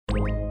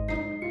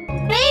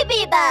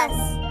Baby Bus!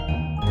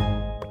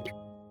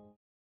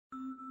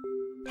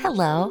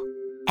 Hello,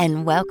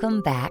 and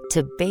welcome back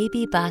to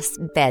Baby Bus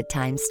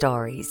Bedtime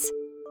Stories.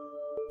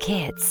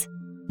 Kids,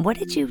 what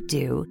did you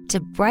do to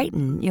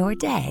brighten your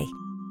day?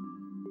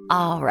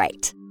 All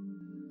right,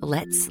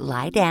 let's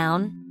lie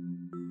down,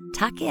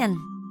 tuck in,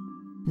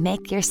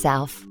 make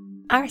ourselves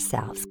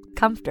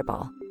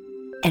comfortable,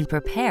 and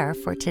prepare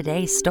for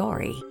today's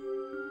story.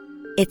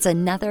 It's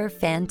another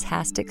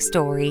fantastic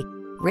story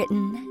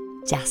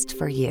written just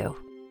for you.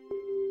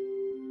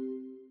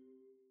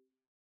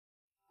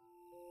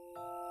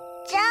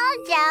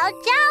 Jojo,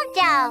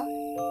 Jojo!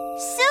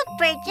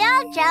 Super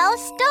Jojo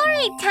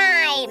story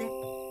time!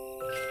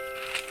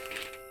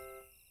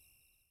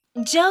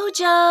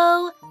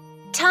 Jojo,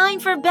 time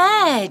for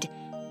bed.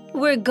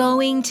 We're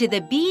going to the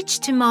beach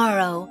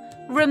tomorrow,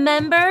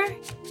 remember?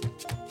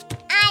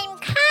 I'm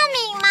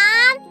coming,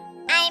 Mom!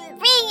 I'm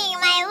bringing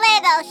my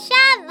little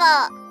shovel.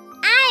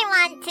 I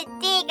want to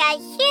dig a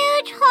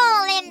huge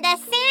hole in the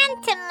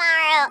sand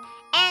tomorrow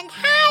and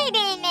hide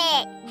in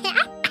it.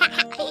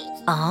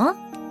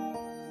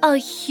 A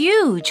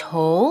huge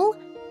hole?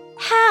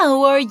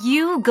 How are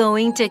you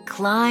going to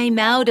climb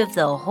out of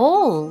the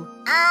hole?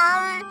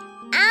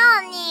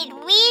 I'll need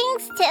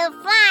wings to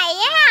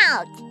fly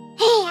out.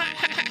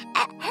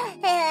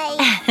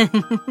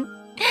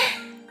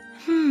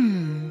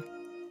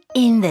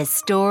 In the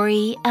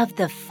story of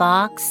the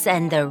fox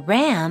and the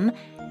ram,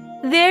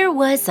 there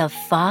was a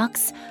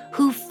fox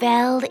who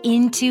fell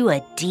into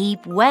a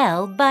deep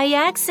well by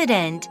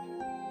accident.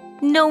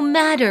 No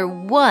matter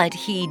what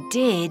he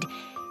did,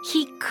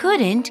 he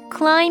couldn't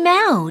climb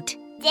out.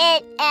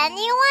 Did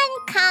anyone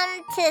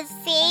come to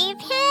save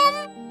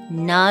him?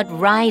 Not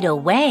right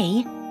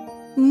away.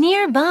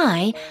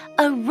 Nearby,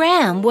 a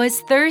ram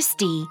was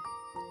thirsty,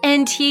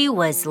 and he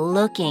was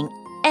looking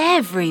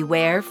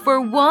everywhere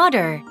for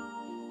water.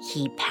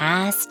 He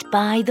passed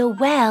by the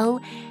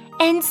well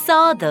and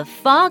saw the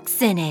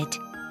fox in it.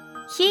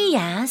 He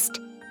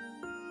asked,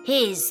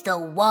 "Is the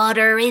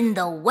water in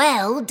the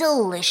well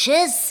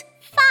delicious?"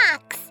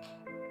 Fox,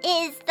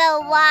 is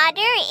the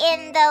water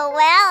in the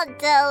well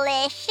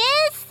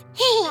delicious?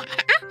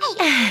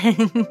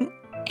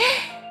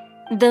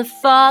 The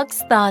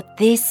fox thought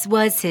this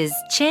was his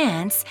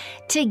chance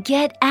to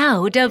get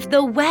out of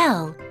the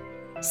well,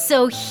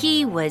 so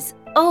he was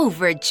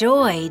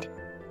overjoyed.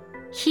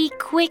 He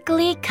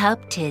quickly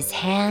cupped his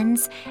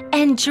hands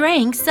and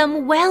drank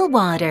some well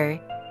water.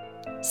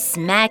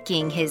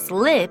 Smacking his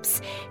lips,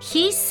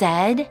 he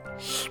said,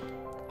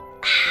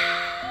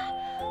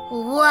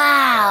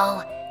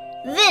 "Wow!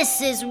 This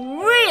is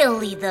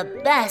really the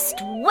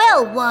best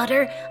well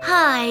water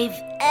I've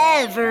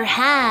ever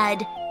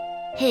had.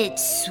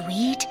 It's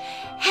sweet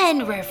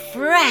and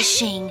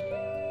refreshing.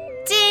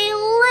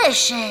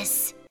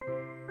 Delicious!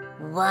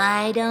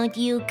 Why don't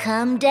you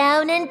come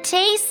down and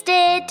taste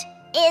it?"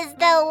 Is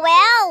the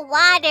well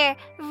water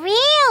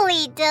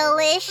really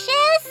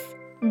delicious?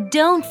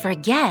 Don't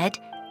forget,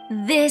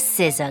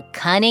 this is a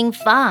cunning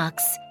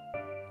fox.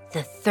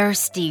 The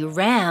thirsty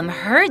ram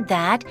heard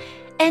that,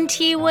 and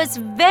he was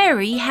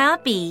very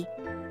happy.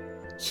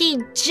 He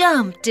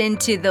jumped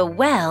into the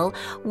well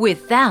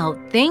without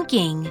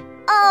thinking.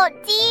 Oh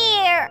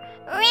dear,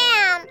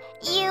 Ram,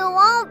 you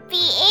won't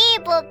be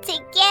able to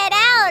get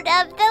out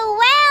of the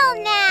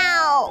well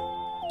now.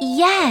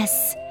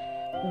 Yes.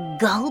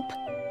 Gulp.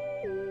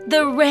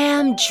 The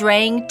ram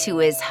drank to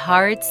his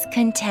heart's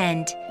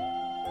content.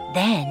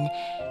 Then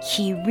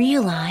he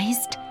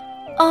realized,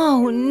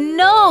 oh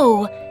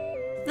no!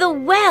 The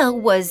well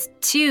was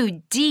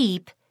too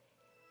deep.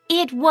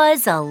 It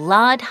was a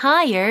lot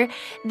higher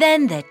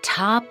than the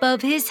top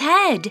of his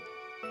head.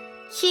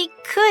 He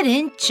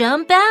couldn't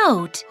jump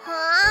out.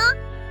 Huh?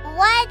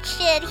 What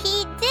should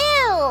he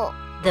do?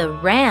 The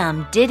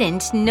ram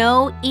didn't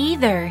know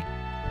either.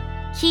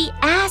 He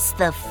asked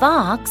the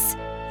fox,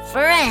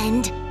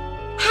 "Friend,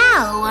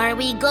 how are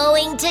we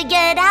going to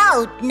get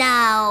out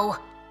now?"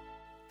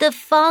 The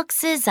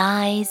fox's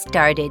eyes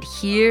darted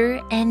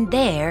here and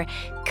there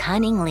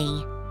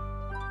cunningly.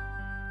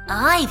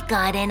 "I've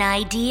got an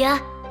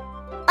idea.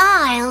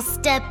 I'll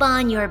step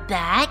on your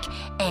back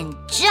and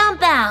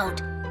jump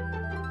out.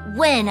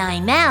 When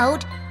I'm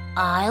out,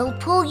 I'll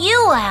pull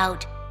you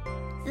out.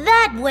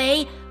 That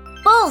way,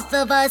 both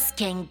of us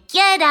can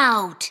get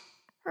out."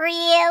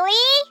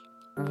 Really?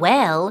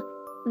 Well,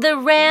 the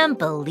ram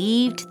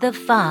believed the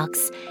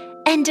fox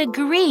and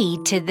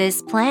agreed to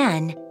this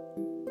plan.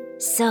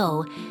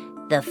 So,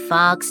 the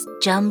fox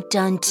jumped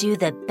onto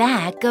the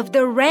back of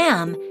the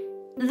ram,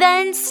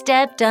 then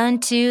stepped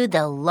onto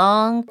the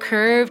long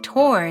curved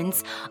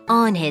horns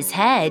on his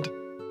head.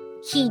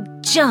 He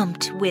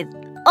jumped with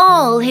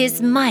all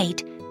his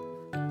might,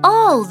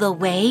 all the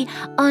way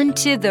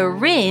onto the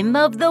rim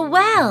of the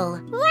well.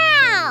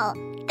 Wow!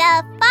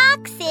 The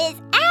fox is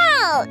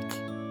out!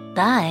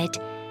 But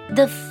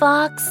the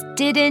fox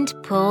didn't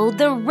pull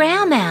the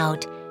ram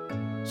out.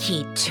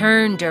 He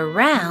turned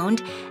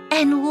around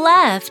and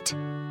left.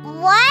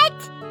 What?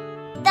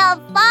 The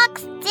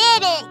fox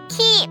didn't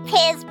keep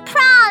his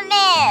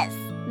promise!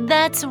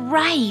 That's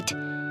right.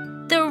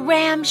 The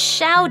ram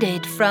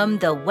shouted from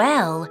the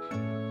well,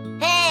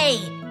 "Hey,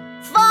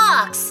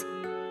 fox!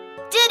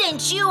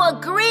 Didn't you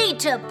agree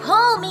to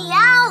pull me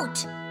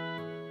out?"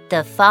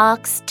 The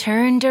fox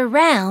turned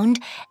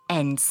around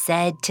and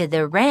said to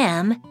the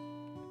ram,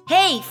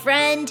 "Hey,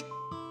 friend,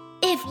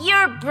 if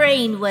your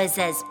brain was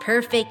as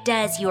perfect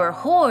as your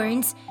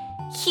horns,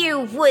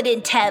 you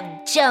wouldn't have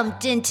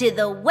jumped into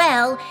the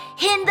well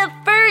in the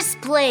first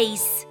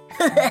place."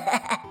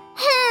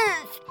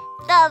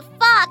 The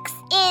fox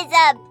is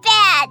a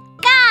bad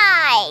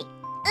guy.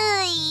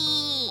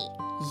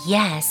 Ooh.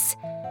 Yes,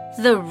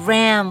 the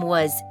ram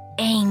was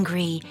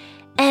angry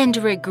and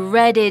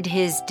regretted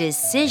his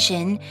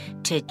decision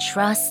to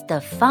trust the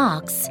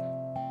fox,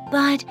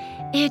 but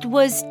it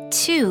was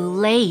too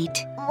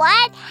late.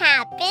 What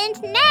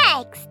happened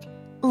next?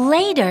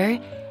 Later,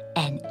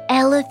 an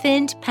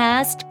elephant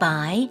passed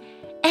by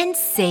and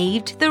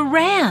saved the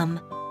ram.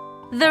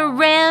 The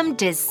ram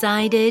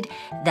decided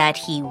that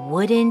he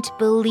wouldn't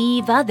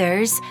believe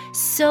others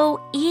so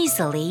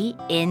easily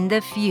in the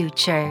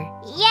future.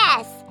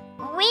 Yes,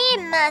 we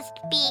must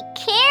be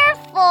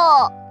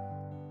careful.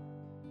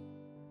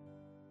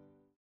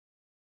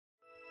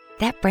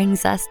 That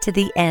brings us to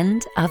the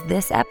end of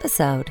this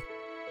episode.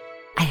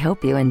 I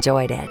hope you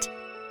enjoyed it.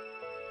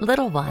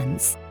 Little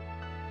ones,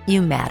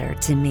 you matter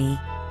to me.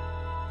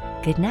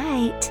 Good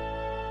night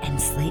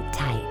and sleep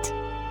tight.